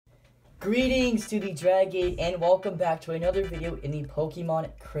Greetings to the Dragate and welcome back to another video in the Pokemon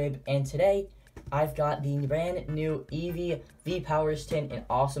Crib. And today, I've got the brand new Eevee V Powers Tin, an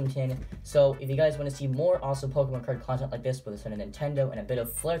awesome tin. So if you guys want to see more awesome Pokemon card content like this with a Nintendo and a bit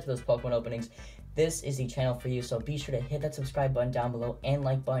of flair to those Pokemon openings, this is the channel for you. So be sure to hit that subscribe button down below and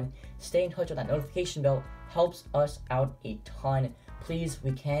like button. Stay in touch with that notification bell. Helps us out a ton. Please,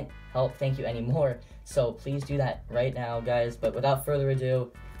 we can't help thank you anymore. So please do that right now, guys. But without further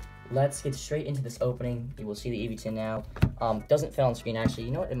ado, let's get straight into this opening. You will see the Eevee tin now. Doesn't fit on screen actually.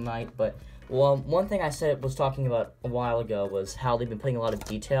 You know what? It might, but well, one thing I was talking about a while ago was how they've been putting a lot of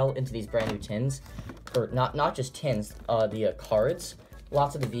detail into these brand new tins, or not just tins, the cards,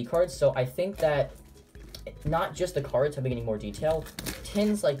 lots of the V cards. So I think that not just the cards have been getting more detail.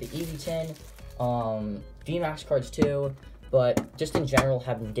 Tins like the Eevee tin, VMAX cards too, but just in general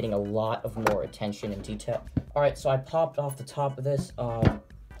have been getting a lot of more attention and detail. All right, so I popped off the top of this.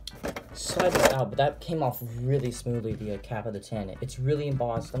 Slide that out, but that came off really smoothly, the cap of the tin. It's really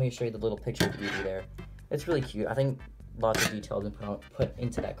embossed. Let me show you the little picture of Eevee there. It's really cute. I think lots of detail has been put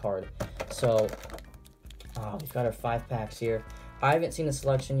into that card. So, we've got our 5 packs here. I haven't seen the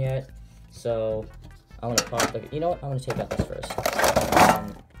selection yet, so I'm going to pop, you know what, I'm going to take out this first.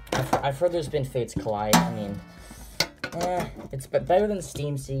 I've heard there's been Fates Collide. I mean, it's better than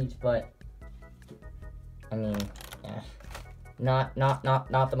Steam Siege, but, I mean, Not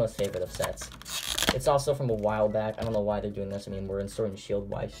the most favorite of sets. It's also from a while back. I don't know why they're doing this. I mean, we're in Sword and Shield.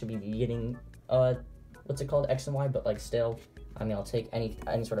 Why should we be getting, what's it called? X and Y, but like still. I mean, I'll take any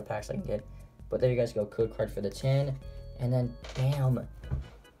sort of packs I can get. But there you guys go. Code card for the tin. And then, bam.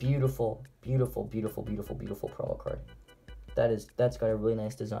 Beautiful, beautiful, beautiful, beautiful, beautiful promo card. That's got a really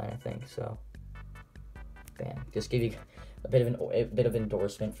nice design, I think. So, bam. Just give you a bit of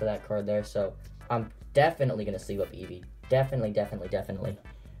endorsement for that card there. So, I'm definitely going to sleeve up Eevee. Definitely.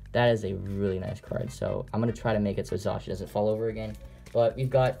 That is a really nice card. So I'm going to try to make it so Zashi doesn't fall over again. But we've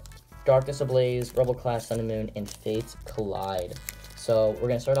got Darkness Ablaze, Rebel Clash, Sun and Moon, and Fates Collide. So we're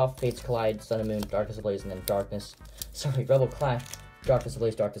going to start off Fates Collide, Sun and Moon, Darkness Ablaze, and then Rebel Clash, Darkness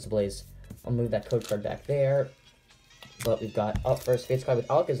Ablaze. I'll move that code card back there. But we've got up first Fates Collide with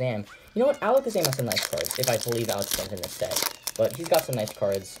Alakazam. You know what? Alakazam has some nice cards, if I believe Alakazam's in this set. But he's got some nice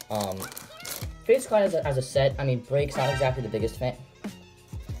cards. Fates Collide as a set, I mean, Break's not exactly the biggest fan.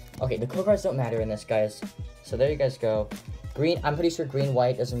 Okay, the code cards don't matter in this, guys. So there you guys go. Green, I'm pretty sure green,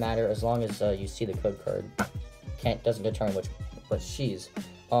 white doesn't matter as long as you see the code card. Doesn't determine what she's.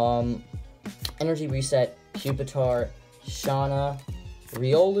 Energy Reset, Pupitar, Shauna,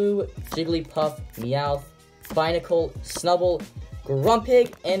 Riolu, Jigglypuff, Meowth, Binacle, Snubble,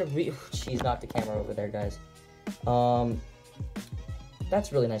 Grumpig, and Jeez, knocked the camera over there, guys.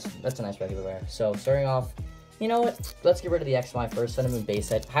 That's really nice. That's a nice regular rare. So, starting off, you know what? Let's get rid of the XY first. Sun and Moon base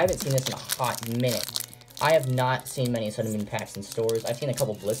set. I haven't seen this in a hot minute. I have not seen many Sun and Moon packs in stores. I've seen a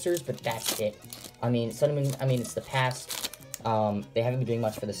couple blisters, but that's it. I mean, Sun and Moon, it's the past. They haven't been doing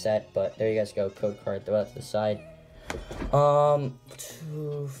much for the set, but there you guys go. Code card, throw that to the side.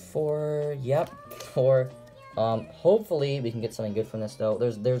 2, 4, yep, 4. Hopefully we can get something good from this though.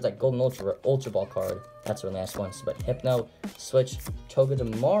 There's that Golden Ultra Ball card. That's a really nice one. But Hypno, Switch,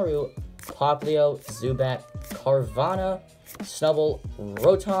 Togedemaru, Poplio, Zubat, Carvana, Snubble,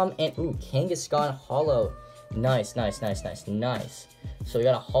 Rotom, and Kangaskhan Holo. Nice. So we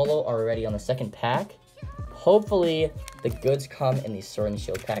got a Holo already on the second pack. Hopefully the goods come in these Sword and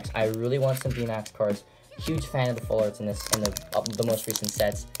Shield packs. I really want some VMAX cards. Huge fan of the full arts in the most recent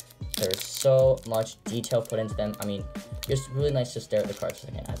sets. There's so much detail put into them. I mean, just really nice to stare at the cards for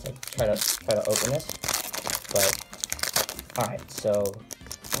a second as I try to open this. But alright, so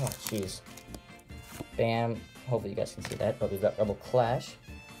jeez. Bam. Hopefully you guys can see that. But we've got Rebel Clash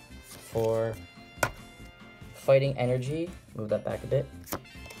for Fighting Energy. Move that back a bit.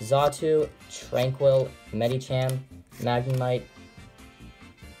 Xatu, Tranquil, Medicham, Magnemite,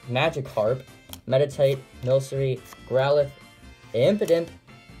 Magikarp, Meditite, Milcery, Growlithe, Impidimp,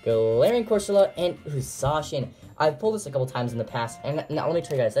 Galarian Corsola, and Zacian. I've pulled this a couple times in the past, and now let me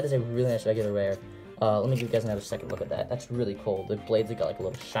tell you guys, that is a really nice regular rare. Let me give you guys another second look at that. That's really cool. The blades have got like a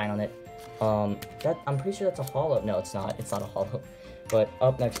little shine on it. I'm pretty sure that's a holo. No, it's not. It's not a holo. But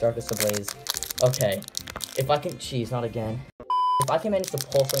up next, Darkness Ablaze. Okay, if I can, jeez, not again. If I can manage to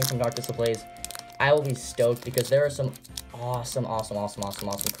pull something from Darkness Ablaze, I will be stoked because there are some awesome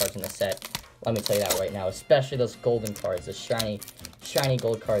cards in this set. Let me tell you that right now, especially those golden cards, the shiny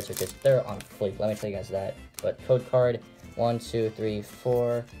gold cards are just, they're on fleek. Let me tell you guys that. But code card, 1, 2, 3,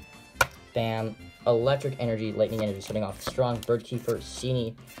 4, bam. Electric Energy, Lightning Energy, starting off strong. Birdkeeper,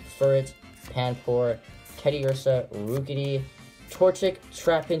 Seenie, Furret, Panpour, Teddiursa, Rookidee, Torchic,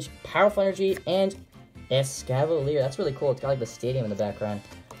 Trapinch, Powerful Energy, and Escavalier. That's really cool. It's got like the stadium in the background.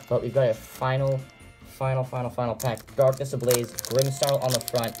 But we've got a final pack. Darkness Ablaze, Grimmsnarl on the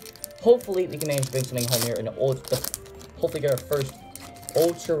front. Hopefully we can manage to bring something home here and hopefully get our first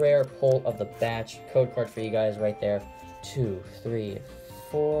ultra rare pull of the batch. Code card for you guys right there. 2, 3,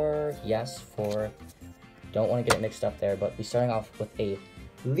 4. Yes, 4. Don't want to get it mixed up there, but we're starting off with a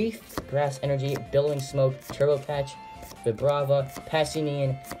Leaf, Grass Energy, Billowing Smoke, Turbo Patch, Vibrava,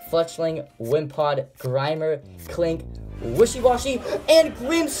 Passinian, Fletchling, Wimpod, Grimer, Clink, Wishy-Washy, and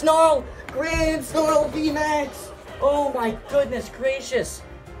Grimmsnarl! Grimmsnarl VMAX! Oh my goodness gracious!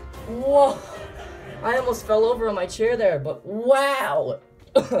 Whoa! I almost fell over on my chair there, but wow!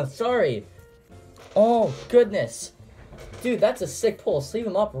 Sorry. Oh goodness. Dude, that's a sick pull. Sleeve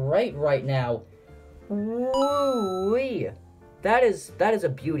him up right now. Woo-wee. That is a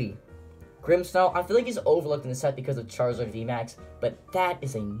beauty. Grimmsnarl, I feel like he's overlooked in the set because of Charizard VMAX, but that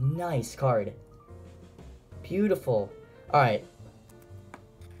is a nice card. Beautiful. Alright.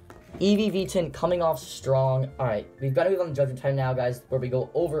 Eevee V Tin coming off strong. Alright, we've got to move on to Judgment Time now, guys, where we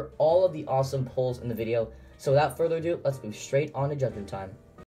go over all of the awesome pulls in the video. So without further ado, let's move straight on to Judgment Time.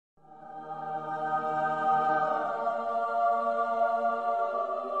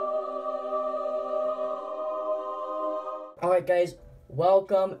 Alright guys,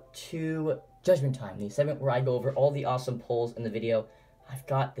 welcome to Judgment Time, the segment where I go over all the awesome pulls in the video. I've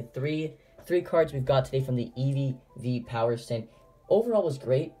got the three cards we've got today from the Eevee V Powers Tin. Overall was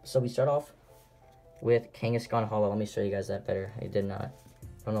great, so we start off with Kangaskhan Hollow. Let me show you guys that better. I did not.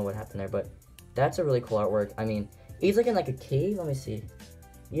 I don't know what happened there, but that's a really cool artwork. I mean, he's like in like a cave. Let me see.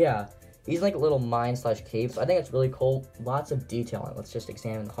 Yeah, he's in like a little mine / cave, so I think it's really cool. Lots of detail on it. Let's just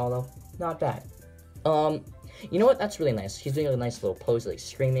examine the hollow. Not bad. You know what? That's really nice. He's doing a nice little pose, like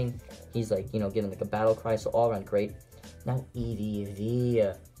screaming. He's like, you know, giving like a battle cry, so all around great. Now Eevee V.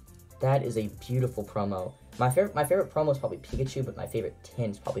 That is a beautiful promo. My favorite promo is probably Pikachu, but my favorite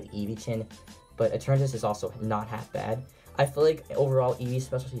tin is probably the Eevee tin. But Eternatus is also not half bad. I feel like overall Eevee's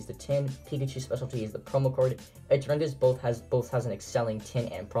specialty is the tin, Pikachu's specialty is the promo card. Eternatus both has an excelling tin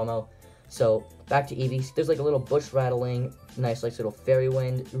and promo. So back to Eevee. There's like a little bush rattling, nice like little fairy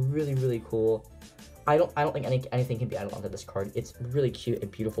wind, really cool. I don't think anything can be added onto this card. It's really cute, a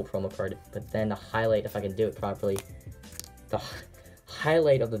beautiful promo card. But then the highlight, if I can do it properly, the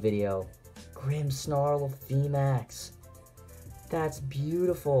highlight of the video, Grimmsnarl VMAX. That's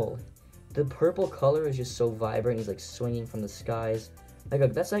beautiful. The purple color is just so vibrant. He's like swinging from the skies.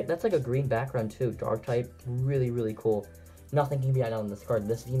 That's like a green background too. Dark type, really cool. Nothing can be added on this card.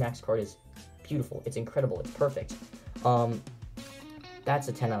 This VMAX card is beautiful. It's incredible. It's perfect. That's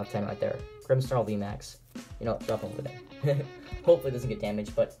a 10 out of 10 right there. Grimmsnarl VMAX. You know, drop him over there. Hopefully it doesn't get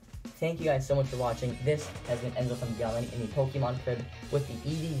damaged, but thank you guys so much for watching. This has been Enzo from Gallaknight in the Pokémon Crib with the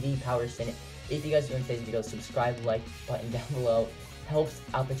Eevee V Powers Tin. If you guys enjoyed today's video, subscribe, like button down below. Helps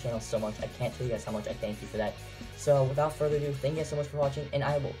out the channel so much. I can't tell you guys how much I thank you for that. So without further ado, thank you guys so much for watching, and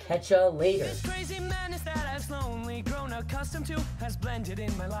I will catch ya later. This crazy madness that I've slowly grown accustomed to has blended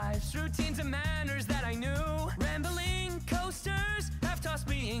in my life's routines and manners that I knew. Rambling coasters have tossed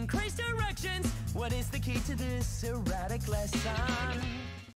me in crazy directions. What is the key to this erratic lesson?